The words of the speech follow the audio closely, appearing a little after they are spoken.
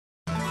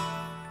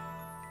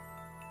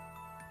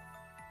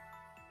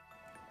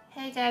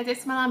Hey guys,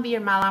 it's Malonb, your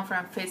Malonb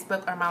from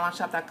Facebook or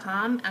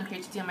malonshop.com. I'm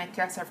here to do my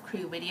Craft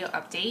Crew video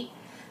update.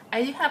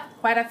 I do have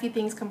quite a few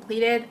things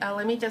completed.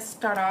 Let me just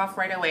start off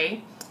right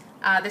away.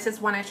 This is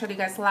one I showed you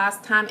guys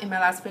last time in my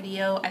last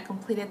video. I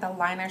completed the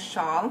liner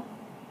shawl.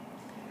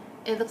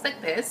 It looks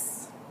like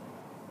this.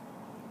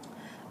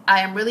 I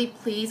am really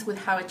pleased with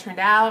how it turned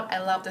out. I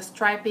love the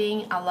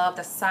striping. I love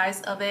the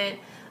size of it.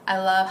 I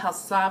love how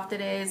soft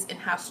it is and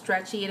how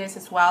stretchy it is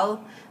as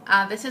well.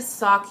 This is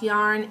sock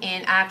yarn,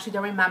 and I actually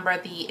don't remember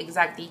the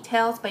exact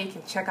details, but you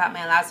can check out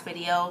my last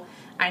video.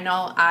 I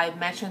know I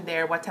mentioned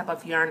there what type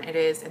of yarn it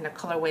is and the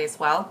colorway as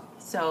well,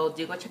 so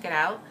do go check it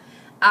out.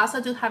 I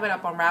also do have it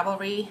up on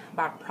Ravelry,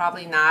 but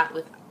probably not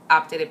with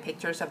updated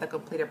pictures of the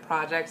completed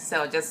project,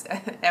 so just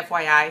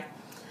FYI.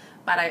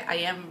 But I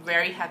am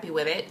very happy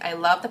with it. I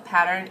love the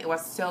pattern. It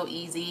was so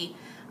easy.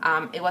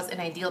 It was an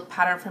ideal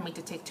pattern for me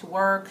to take to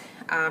work,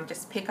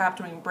 just pick up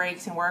during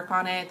breaks and work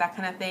on it, that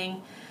kind of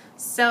thing.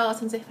 So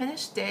since I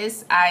finished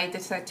this, I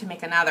decided to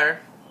make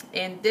another.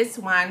 And this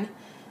one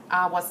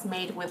was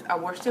made with a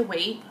worsted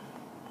weight.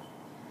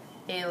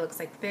 It looks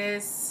like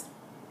this.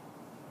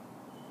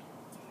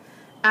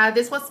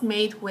 This was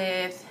made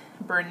with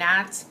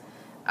Bernat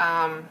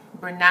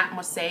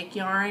mosaic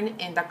yarn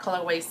in the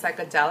colorway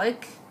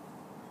Psychedelic.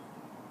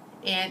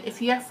 And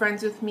if you have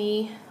friends with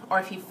me, or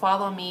if you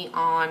follow me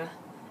on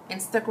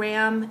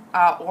Instagram,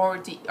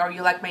 or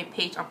you like my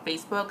page on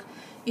Facebook,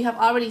 you have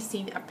already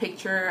seen a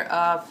picture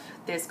of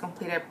this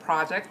completed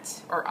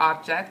project or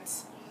object.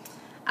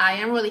 I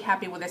am really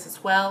happy with this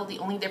as well. The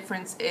only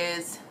difference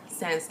is,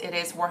 since it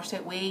is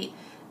worsted weight,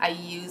 I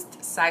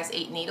used size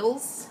 8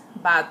 needles,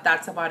 but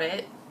that's about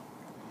it.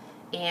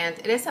 And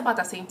it is about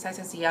the same size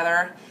as the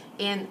other.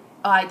 And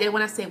I did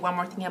want to say one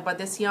more thing about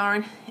this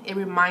yarn. It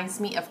reminds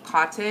me of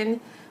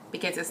cotton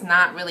because it's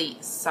not really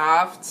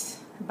soft,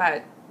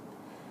 but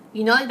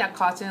you know, like that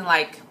cotton,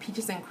 like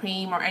peaches and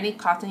cream, or any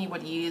cotton you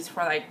would use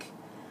for like,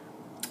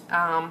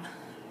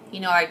 you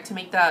know, like to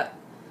make the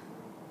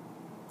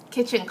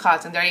kitchen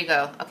cotton. There you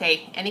go.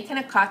 Okay, any kind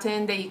of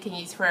cotton that you can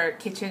use for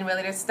kitchen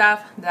related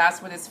stuff,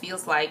 that's what this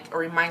feels like or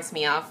reminds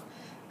me of.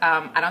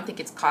 I don't think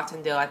it's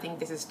cotton though. I think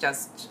this is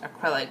just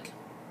acrylic.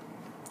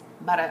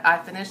 But I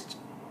finished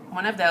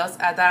one of those.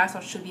 That also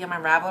should be on my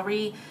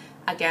Ravelry.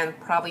 Again,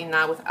 probably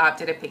not with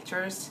updated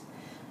pictures.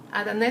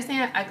 The next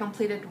thing I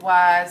completed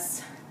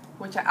was,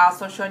 which I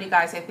also showed you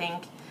guys, I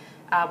think,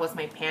 was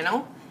my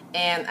panel.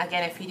 And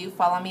again, if you do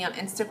follow me on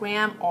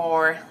Instagram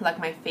or like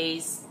my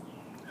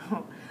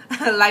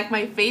like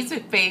my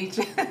Facebook page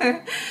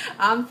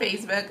on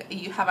Facebook,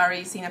 you have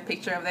already seen a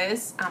picture of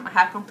this. I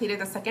have completed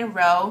the second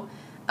row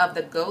of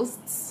the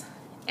ghosts,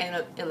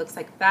 and it looks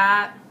like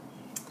that.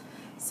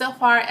 So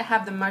far, I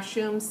have the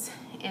mushrooms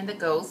and the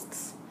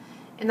ghosts,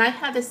 and I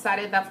have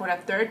decided that for the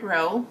third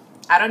row,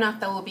 I don't know if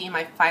that will be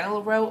my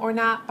final row or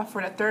not, but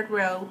for the third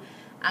row,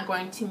 I'm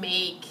going to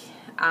make,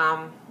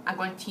 I'm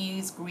going to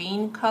use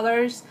green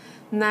colors.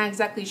 Not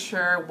exactly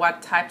sure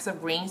what types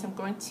of greens I'm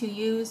going to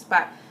use,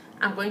 but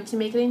I'm going to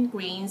make it in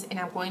greens, and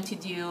I'm going to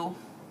do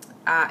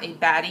a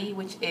baddie,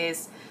 which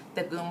is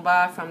the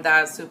Goomba from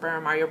the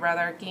Super Mario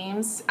Brothers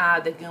games.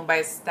 The Goomba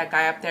is that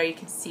guy up there you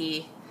can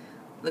see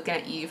looking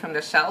at you from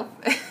the shelf.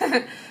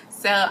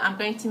 So I'm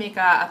going to make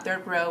a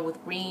third row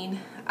with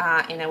green,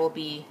 and I will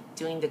be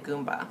doing the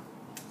Goomba.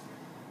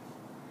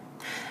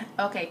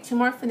 Okay, 2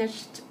 more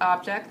finished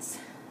objects.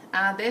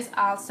 This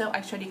also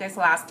I showed you guys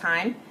last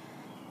time.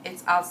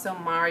 It's also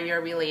Mario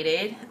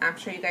related. I'm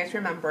sure you guys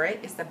remember it.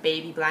 It's the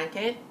baby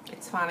blanket.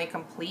 It's finally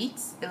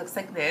complete. It looks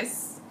like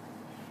this.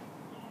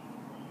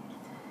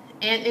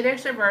 And it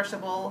is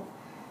reversible,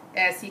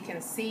 as you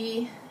can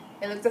see.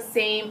 It looks the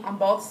same on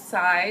both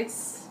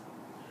sides.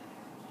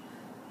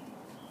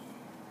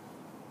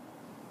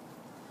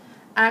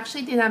 I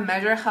actually did not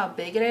measure how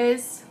big it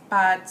is,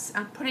 but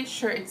I'm pretty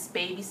sure it's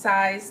baby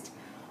sized,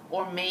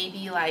 or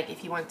maybe like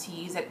if you want to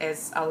use it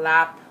as a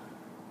lap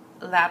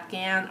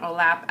gown or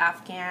lap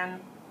afghan,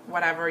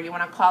 whatever you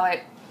want to call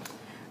it.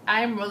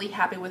 I'm really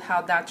happy with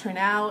how that turned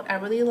out. I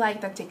really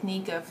like the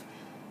technique of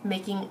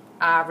making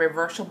a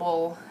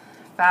reversible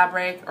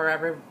fabric or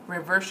a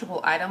reversible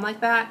item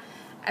like that.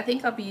 I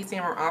think I'll be using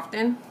it more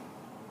often,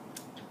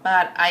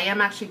 but I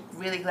am actually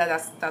really glad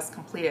that's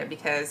completed,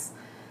 because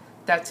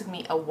that took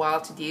me a while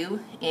to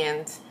do,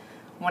 and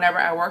whenever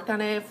I worked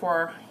on it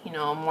for, you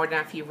know, more than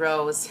a few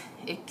rows,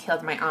 it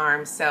killed my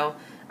arm. So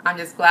I'm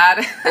just glad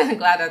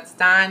glad that's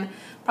done.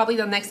 Probably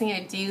the next thing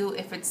I do,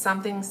 if it's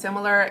something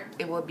similar,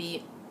 it will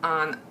be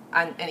on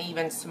an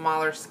even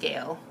smaller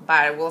scale,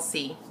 but we'll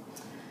see.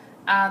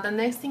 The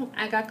next thing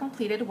I got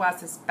completed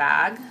was this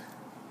bag,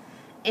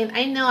 and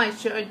I know I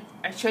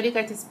showed you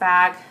guys this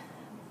bag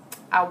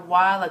a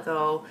while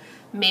ago.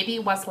 Maybe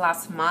it was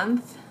last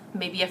month,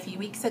 maybe a few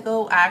weeks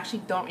ago. I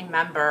actually don't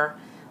remember.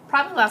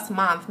 Probably last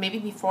month, maybe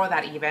before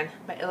that even,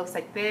 but it looks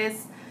like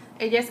this.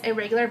 It's just a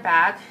regular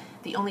bag.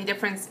 The only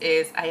difference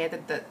is I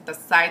added the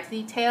side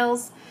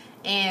details,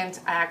 and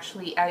I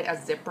actually added a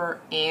zipper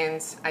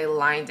and I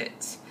lined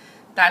it.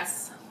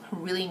 That's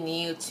really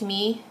new to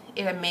me.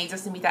 It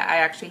amazes me that I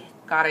actually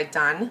got it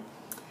done.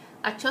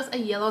 I chose a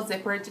yellow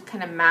zipper to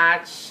kind of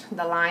match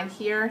the line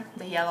here,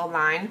 the yellow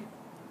line.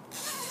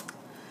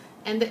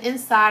 And the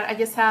inside, I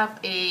just have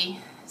a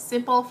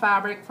simple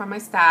fabric from my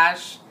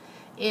stash,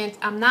 and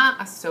I'm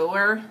not a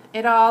sewer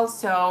at all,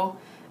 so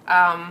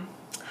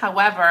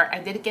however, I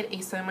did get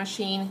a sewing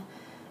machine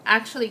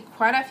actually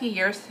quite a few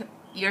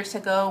years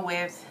ago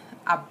with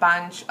a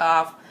bunch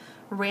of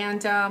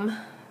random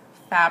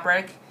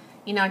fabric,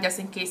 you know, just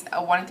in case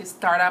I wanted to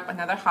start up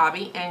another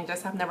hobby and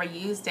just have never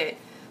used it.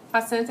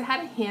 But since I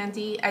had it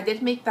handy, I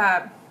did make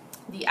the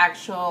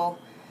actual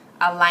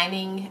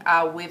lining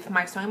with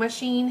my sewing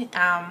machine,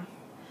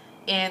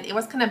 and it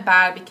was kind of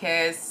bad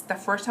because the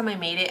first time I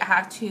made it, I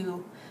had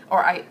to,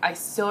 or I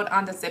sewed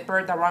on the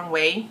zipper the wrong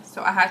way,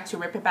 so I had to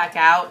rip it back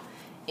out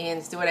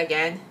and do it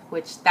again,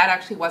 which that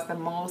actually was the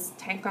most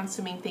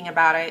time-consuming thing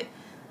about it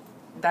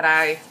that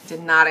I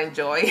did not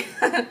enjoy.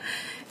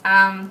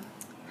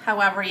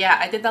 However, yeah,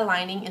 I did the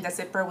lining in the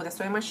zipper with a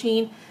sewing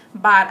machine,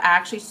 but I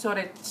actually sewed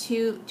it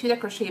to the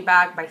crochet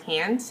bag by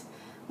hand,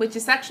 which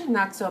is actually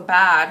not so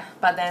bad.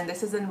 But then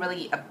this isn't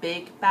really a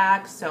big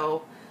bag,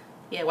 so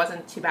yeah, it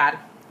wasn't too bad.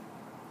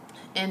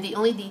 And the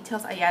only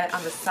details I added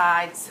on the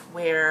sides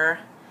were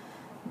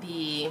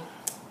the,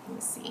 let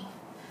me see,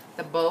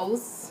 the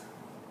bows.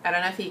 I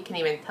don't know if you can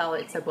even tell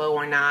it's a bow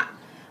or not,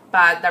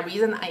 but the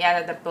reason I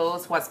added the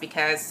bows was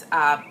because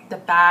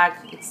the bag,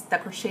 the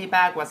crochet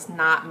bag was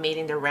not made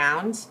in the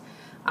round,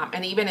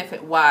 and even if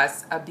it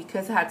was,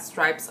 because it had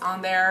stripes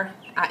on there,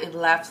 it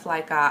left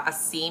like a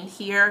seam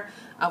here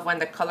of when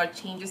the color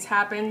changes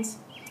happened.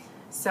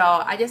 So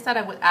I just thought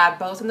I would add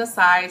bows on the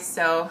sides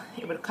so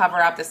it would cover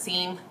up the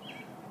seam.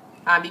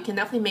 You can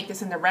definitely make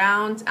this in the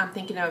round. I'm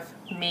thinking of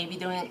maybe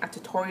doing a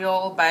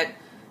tutorial, but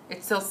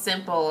it's so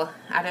simple,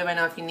 I don't even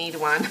know if you need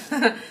one.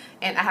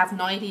 And I have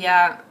no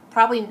idea,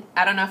 probably,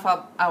 I don't know if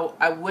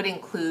I would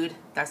include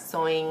the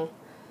sewing,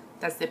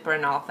 the zipper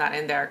and all of that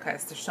in there,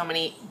 because there's so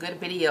many good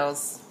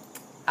videos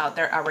out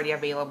there already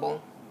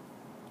available.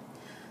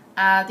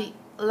 The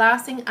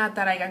last thing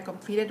that I got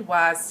completed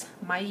was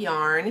my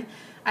yarn.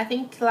 I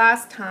think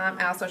last time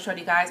I also showed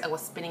you guys I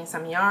was spinning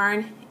some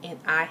yarn, and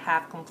I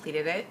have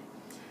completed it.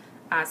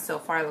 So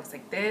far it looks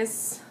like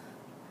this.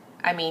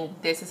 I mean,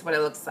 this is what it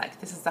looks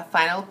like. This is the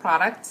final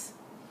product.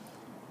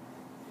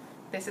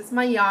 This is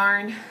my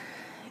yarn.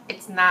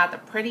 It's not the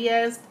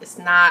prettiest, it's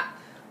not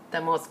the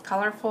most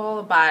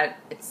colorful, but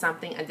it's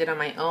something I did on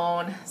my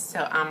own,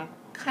 so I'm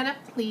kind of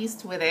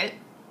pleased with it.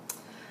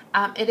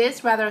 It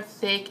is rather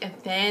thick and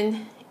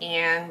thin,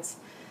 and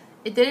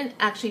it didn't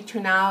actually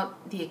turn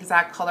out the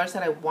exact colors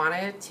that I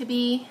wanted it to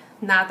be.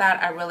 Not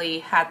that I really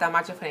had that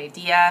much of an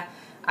idea,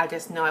 I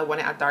just know I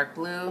wanted a dark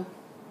blue.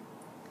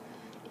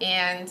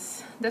 And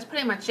that's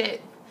pretty much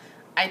it.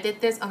 I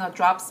did this on a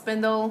drop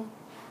spindle.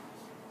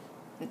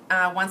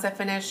 Once I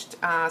finished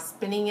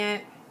spinning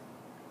it,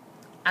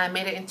 I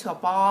made it into a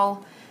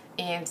ball,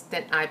 and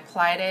then I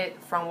plied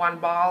it from one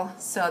ball,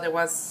 so there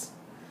was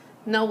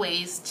no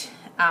waste.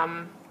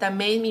 That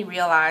made me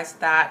realize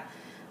that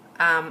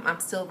I'm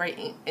still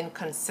very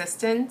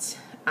inconsistent,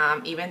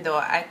 even though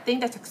I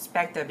think that's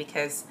expected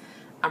because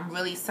I'm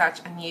really such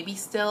a newbie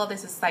still.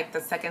 This is like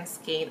the second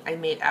skein I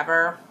made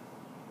ever.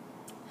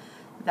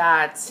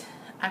 That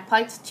I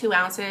applied 2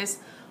 ounces.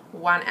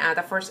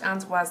 The first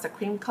ounce was the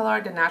cream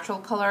color, the natural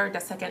color. The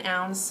second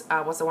ounce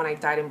was the one I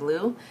dyed in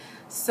blue.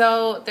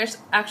 So there's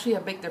actually a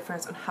big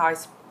difference on how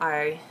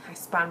I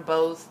spun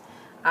both.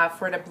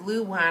 For the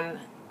blue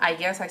one, I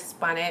guess I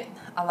spun it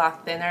a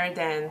lot thinner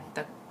than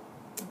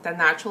the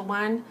natural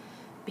one,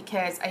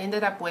 because I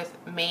ended up with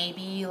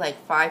maybe like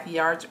 5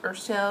 yards or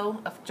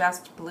so of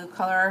just blue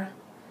color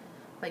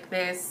like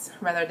this,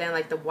 rather than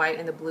like the white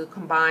and the blue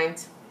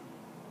combined.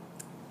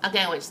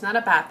 Again, which is not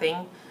a bad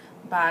thing,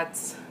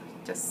 but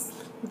just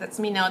lets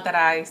me know that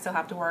I still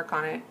have to work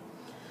on it.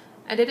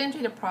 I did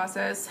enjoy the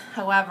process.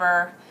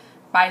 However,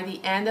 by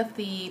the end of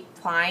the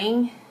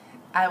plying,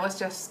 I was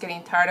just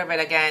getting tired of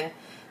it again.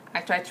 I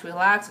tried to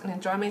relax and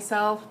enjoy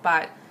myself,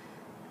 but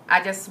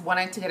I just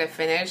wanted to get it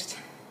finished,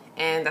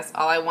 and that's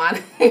all I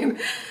wanted.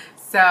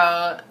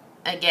 So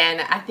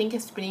again, I think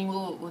a spinning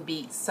wheel would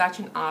be such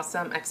an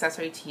awesome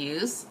accessory to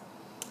use.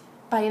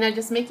 But you know,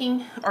 just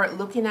making or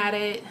looking at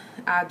it,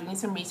 doing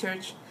some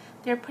research,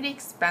 they're pretty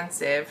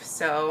expensive.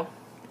 So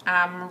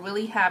I'm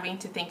really having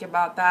to think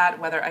about that,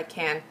 whether I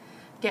can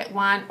get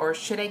one or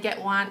should I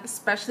get one,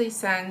 especially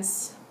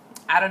since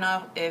I don't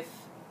know if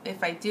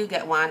I do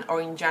get one, or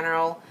in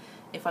general,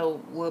 if I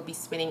will be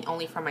spinning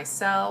only for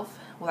myself.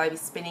 Will I be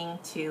spinning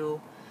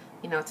to,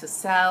 you know, to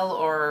sell,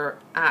 or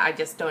I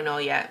just don't know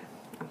yet.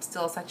 I'm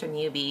still such a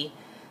newbie.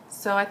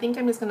 So I think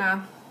I'm just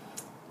gonna,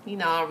 you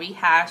know,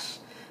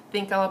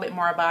 think a little bit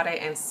more about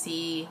it and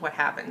see what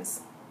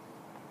happens.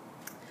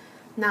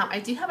 Now, I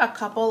do have a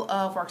couple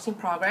of works in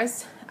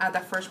progress.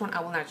 The first one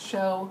I will not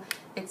show.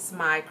 It's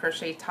my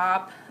crochet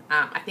top.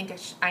 I think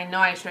I know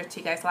I showed it to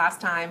you guys last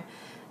time.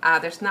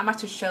 There's not much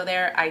to show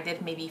there. I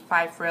did maybe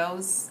 5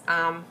 rows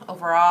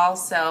overall,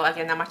 so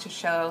again, not much to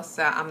show,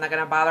 so I'm not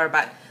gonna bother,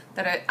 but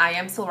I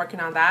am still working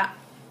on that.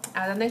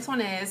 The next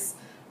one is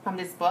from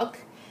this book,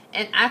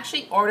 And I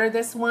actually ordered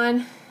this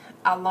one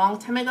a long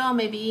time ago,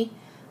 maybe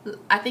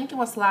I think it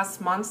was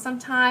last month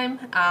sometime,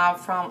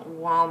 from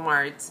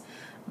Walmart,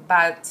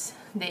 but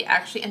they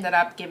actually ended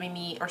up giving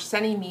me or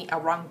sending me a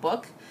wrong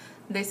book.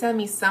 They sent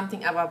me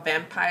something about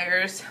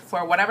vampires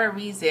for whatever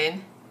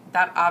reason.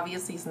 That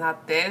obviously is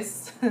not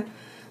this.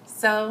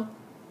 So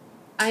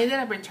I ended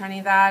up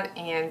returning that,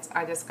 and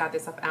I just got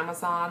this off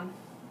Amazon.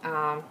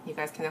 You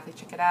guys can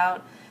definitely check it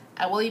out.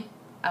 I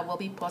will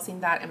be posting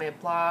that in my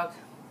blog.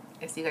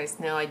 As you guys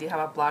know, I do have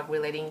a blog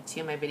relating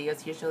to my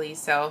videos usually,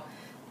 so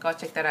go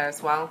check that out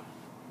as well.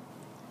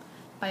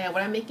 But yeah,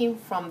 what I'm making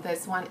from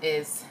this one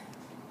is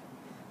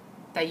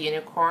the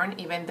unicorn.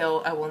 Even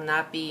though I will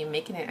not be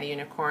making it a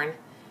unicorn,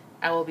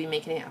 I will be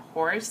making it a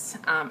horse,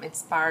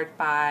 inspired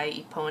by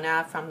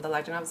Epona from The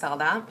Legend of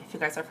Zelda, if you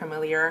guys are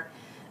familiar.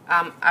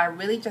 I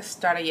really just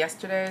started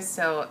yesterday,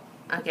 so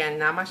again,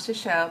 not much to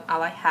show.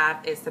 All I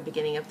have is the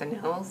beginning of the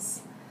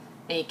nose,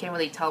 and you can't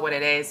really tell what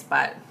it is,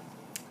 but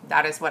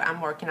that is what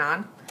I'm working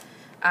on.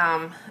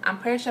 I'm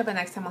pretty sure the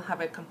next time I'll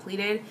have it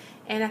completed,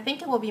 and I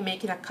think I will be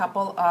making a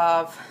couple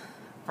of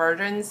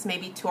versions,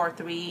 maybe 2 or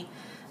 3,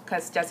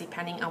 because just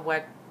depending on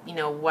what, you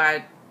know,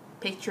 what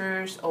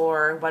pictures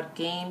or what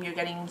game you're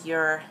getting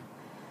your,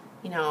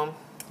 you know,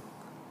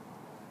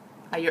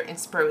 your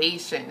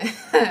inspiration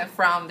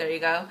from. There you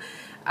go.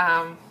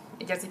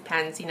 It just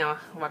depends, you know,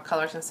 what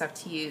colors and stuff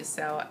to use.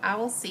 So I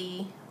will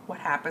see what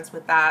happens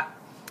with that.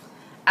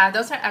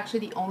 Those are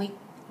actually the only,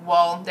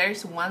 well,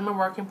 there's one more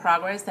work in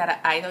progress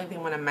that I don't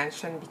even want to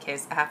mention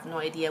because I have no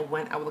idea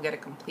when I will get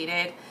it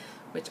completed,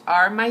 which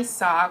are my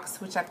socks,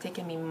 which have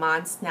taken me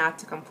months now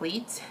to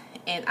complete.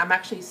 And I'm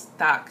actually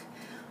stuck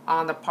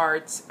on the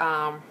parts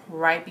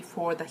right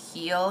before the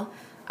heel.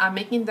 I'm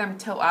making them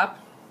toe up,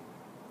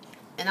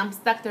 and I'm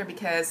stuck there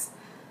because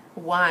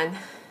 1,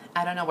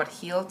 I don't know what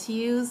heel to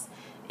use,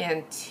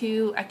 and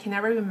 2, I can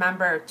never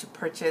remember to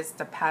purchase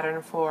the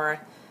pattern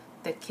for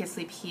the kiss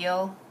lip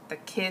heel. The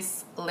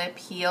kiss lip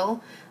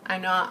heel. I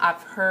know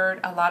I've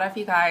heard a lot of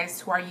you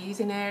guys who are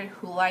using it,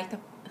 who like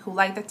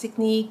the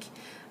technique,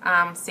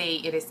 say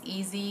it is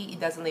easy, it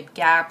doesn't leave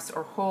gaps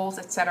or holes,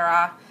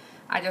 etc.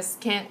 I just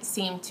can't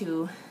seem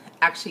to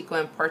actually go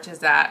and purchase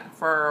that.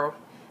 For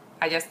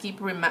I just keep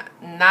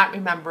not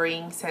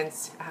remembering,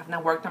 since I have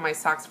not worked on my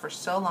socks for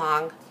so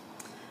long.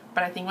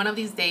 But I think one of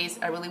these days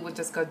I really would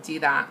just go do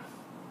that.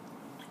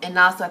 And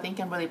also I think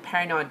I'm really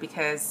paranoid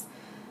because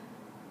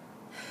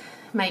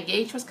my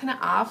gauge was kind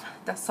of off.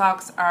 The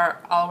socks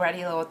are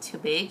already a little too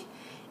big.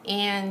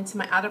 And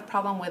my other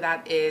problem with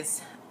that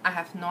is I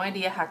have no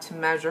idea how to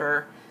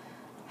measure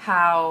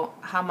how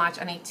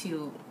much I need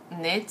to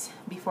knit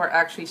before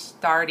actually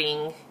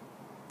starting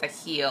the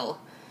heel.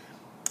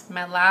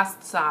 My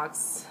last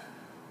socks,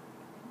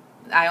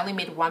 I only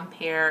made 1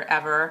 pair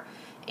ever,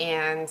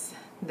 and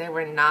they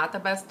were not the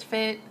best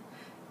fit.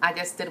 I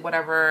just did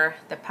whatever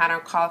the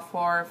pattern called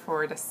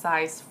for the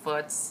size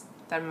foots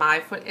that my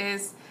foot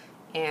is,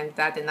 and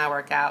that did not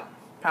work out,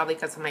 probably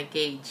because of my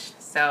gauge.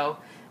 So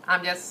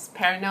I'm just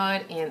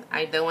paranoid, and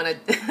I don't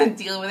want to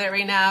deal with it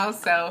right now.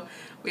 So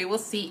we will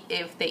see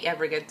if they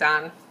ever get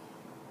done.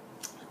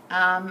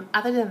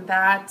 Other than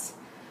that,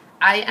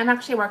 I am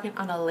actually working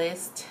on a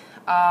list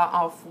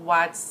of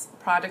what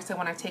projects I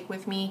want to take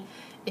with me.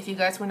 If you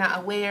guys were not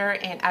aware,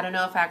 and I don't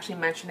know if I actually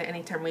mentioned it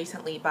anytime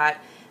recently, but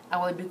I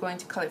will be going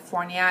to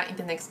California in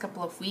the next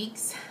couple of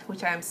weeks,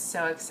 which I am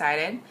so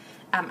excited.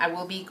 I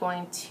will be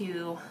going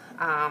to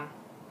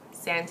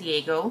San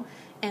Diego,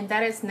 and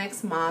that is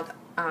next month,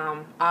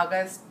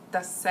 August the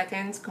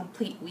 2nd,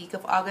 complete week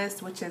of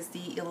August, which is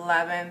the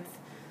 11th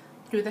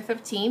through the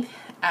 15th.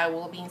 I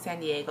will be in San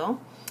Diego.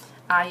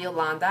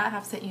 Yolanda, I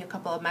have sent you a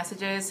couple of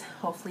messages.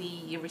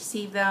 Hopefully you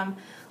received them.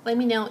 Let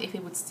me know if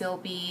it would still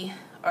be,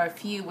 or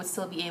if you would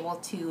still be able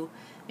to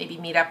maybe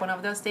meet up one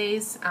of those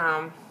days.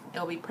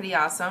 It'll be pretty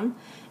awesome.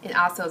 And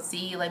also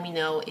Z, let me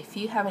know if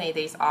you have any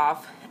days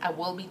off. I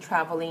will be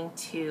driving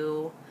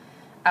to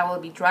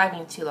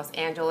Los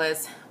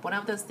Angeles one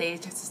of those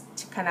days, just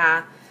to kind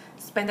of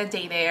spend a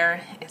day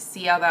there and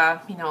see all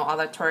the, you know, all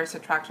the tourist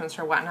attractions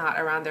or whatnot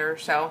around there.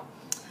 So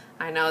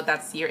I know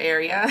that's your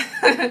area.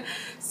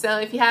 So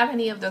if you have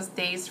any of those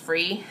days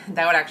free,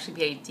 that would actually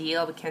be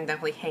ideal. We can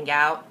definitely hang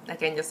out.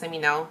 Again, just let me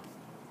know.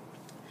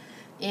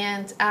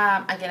 And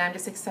again, I'm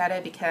just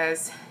excited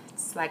because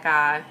it's like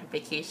a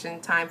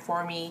vacation time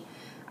for me.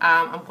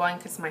 I'm going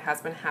because my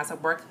husband has a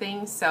work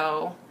thing,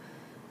 so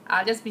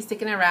I'll just be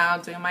sticking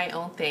around doing my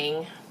own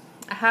thing.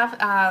 I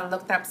have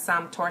looked up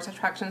some tourist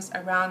attractions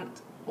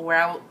around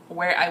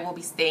where I will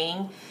be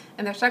staying,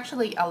 and there's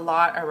actually a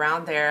lot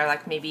around there,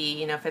 like maybe,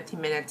 you know,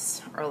 15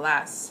 minutes or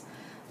less.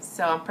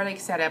 So I'm pretty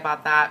excited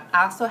about that.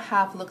 I also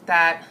have looked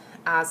at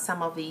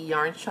some of the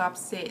yarn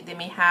shops they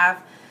may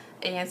have,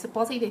 and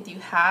supposedly they do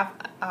have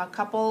a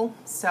couple,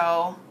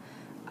 so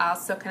I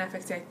also kind of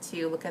excited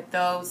to look at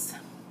those.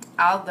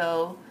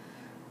 Although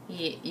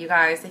you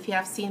guys, if you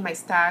have seen my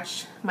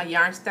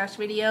yarn stash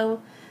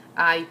video,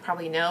 you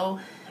probably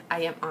know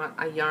I am on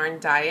a yarn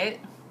diet,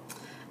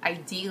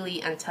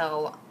 ideally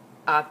until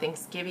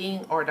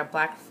Thanksgiving or the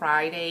Black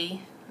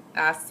Friday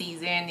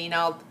season, you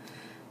know,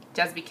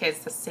 just because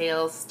the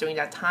sales during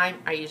that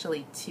time are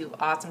usually too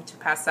awesome to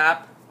pass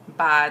up.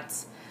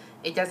 But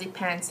it just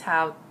depends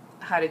how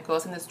it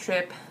goes in this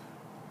trip.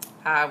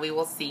 We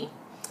will see.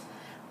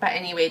 But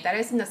anyway, that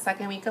is in the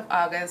second week of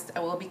August.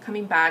 I will be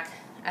coming back,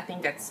 I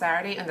think that's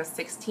Saturday on the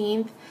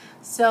 16th.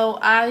 So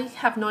I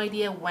have no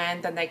idea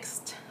when the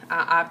next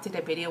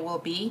updated video will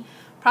be.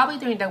 Probably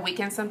during the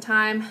weekend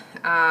sometime.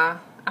 I'm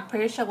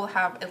pretty sure we'll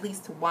have at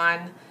least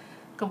one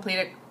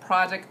completed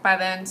project by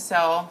then.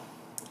 So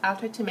I'll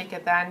try to make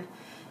it then.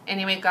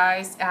 Anyway,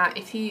 guys,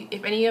 if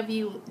any of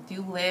you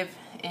do live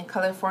in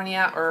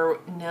California or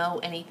know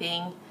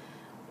anything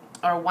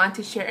or want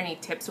to share any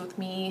tips with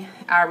me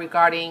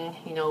regarding,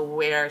 you know,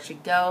 where I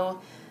should go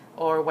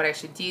or what I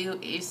should do,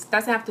 it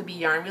doesn't have to be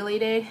yarn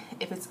related.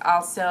 If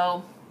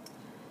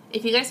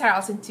you guys are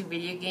also into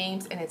video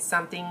games and it's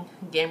something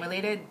game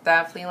related,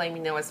 definitely let me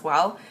know as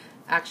well.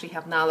 I actually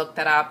have not looked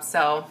that up,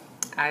 so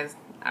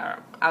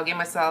I'll give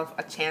myself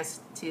a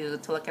chance to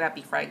look it up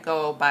before I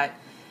go. But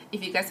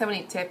if you guys have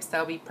any tips, that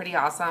would be pretty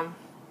awesome.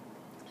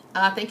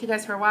 Thank you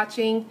guys for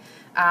watching.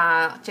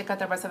 Check out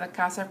the rest of the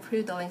Casa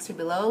Approved. The links are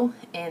below,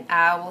 and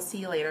I will see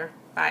you later.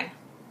 Bye.